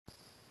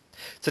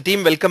So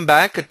team, welcome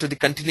back to the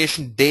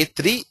continuation day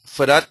 3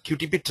 for our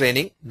QTP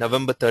training,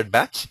 November 3rd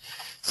batch.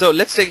 So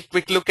let's take a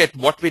quick look at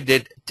what we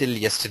did till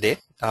yesterday.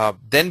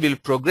 Then we'll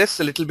progress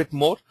a little bit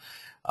more,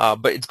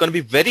 but it's going to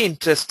be very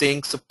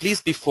interesting. So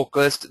please be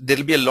focused. There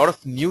will be a lot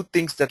of new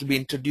things that will be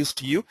introduced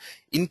to you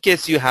in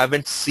case you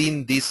haven't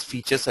seen these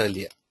features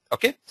earlier.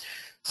 Okay.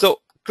 So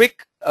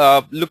quick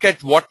look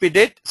at what we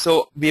did.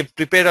 So we have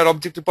prepared our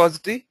object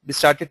repository. We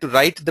started to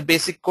write the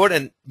basic code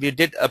and we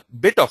did a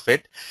bit of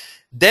it.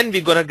 Then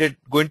we're going to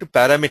go into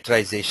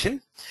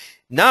parameterization.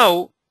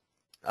 Now,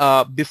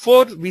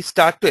 before we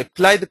start to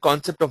apply the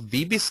concept of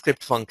VB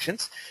script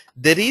functions,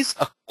 there is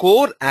a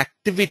core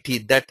activity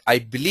that I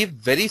believe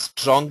very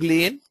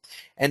strongly in,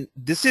 and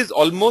this is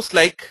almost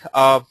like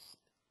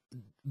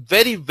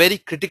very, very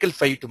critical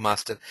for you to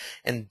master,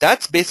 and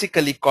that's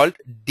basically called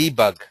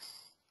debug.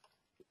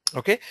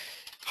 Okay,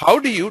 how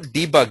do you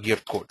debug your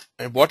code,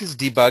 and what is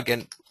debug,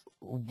 and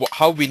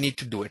how we need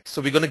to do it? So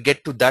we're going to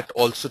get to that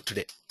also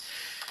today.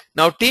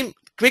 Now team,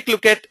 quick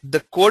look at the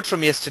code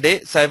from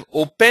yesterday. So I've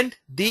opened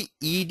the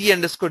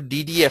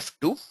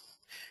ed_ddf2.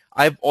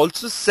 I've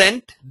also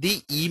sent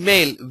the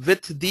email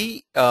with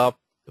the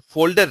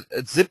folder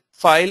zip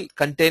file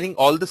containing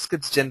all the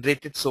scripts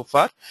generated so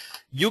far.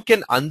 You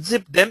can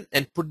unzip them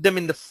and put them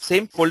in the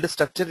same folder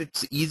structure.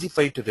 It's easy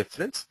for you to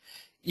reference.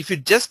 If you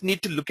just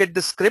need to look at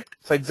the script,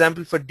 for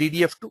example, for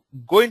ddf2,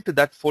 go into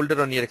that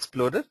folder on your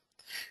Explorer.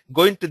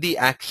 Go into the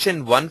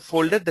action1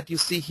 folder that you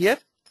see here.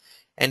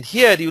 And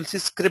here you will see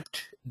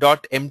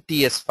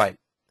script.mts file.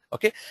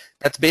 Okay,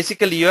 that's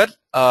basically your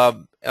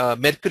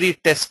Mercury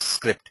test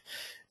script.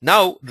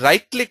 Now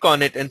right click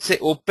on it and say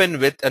open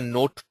with a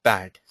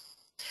notepad.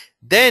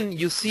 Then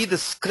you see the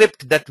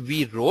script that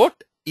we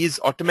wrote is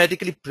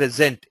automatically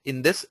present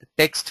in this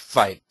text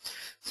file.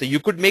 So you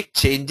could make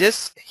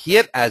changes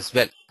here as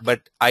well,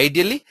 but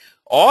ideally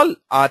all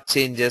our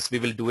changes we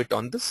will do it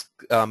on this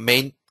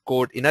main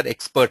code in our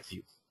expert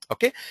view.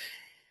 Okay.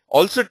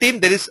 Also team,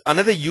 there is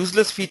another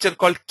useless feature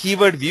called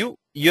keyword view.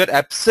 You're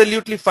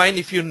absolutely fine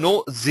if you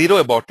know zero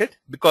about it,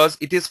 because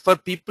it is for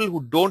people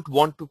who don't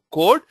want to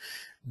code.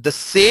 The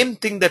same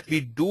thing that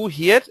we do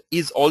here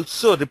is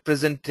also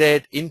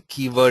represented in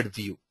keyword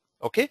view.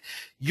 Okay,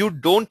 you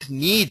don't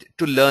need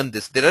to learn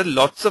this. There are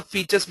lots of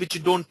features which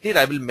you don't need.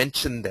 I will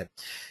mention them.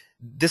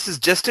 This is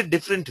just a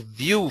different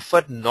view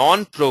for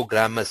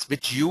non-programmers,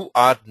 which you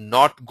are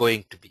not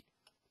going to be.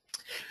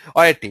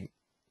 All right team.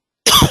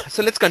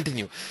 So let's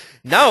continue.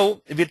 Now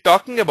we're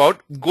talking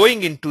about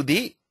going into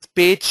the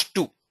page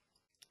 2.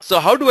 So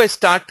how do I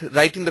start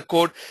writing the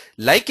code?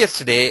 Like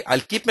yesterday,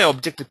 I'll keep my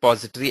object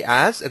repository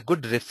as a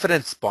good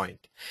reference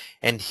point.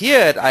 And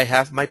here I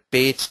have my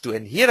page 2,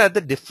 and here are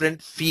the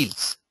different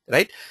fields,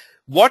 right?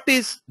 What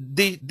is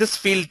this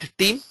field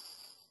team?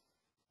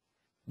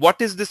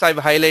 What is this I've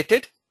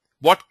highlighted?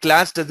 What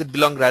class does it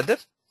belong rather?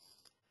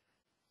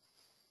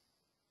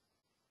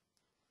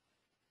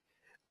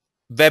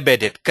 Web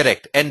edit,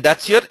 correct. And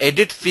that's your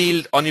edit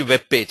field on your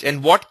web page.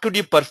 And what could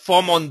you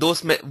perform on those?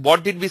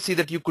 What did we see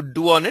that you could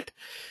do on it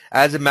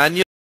as a manual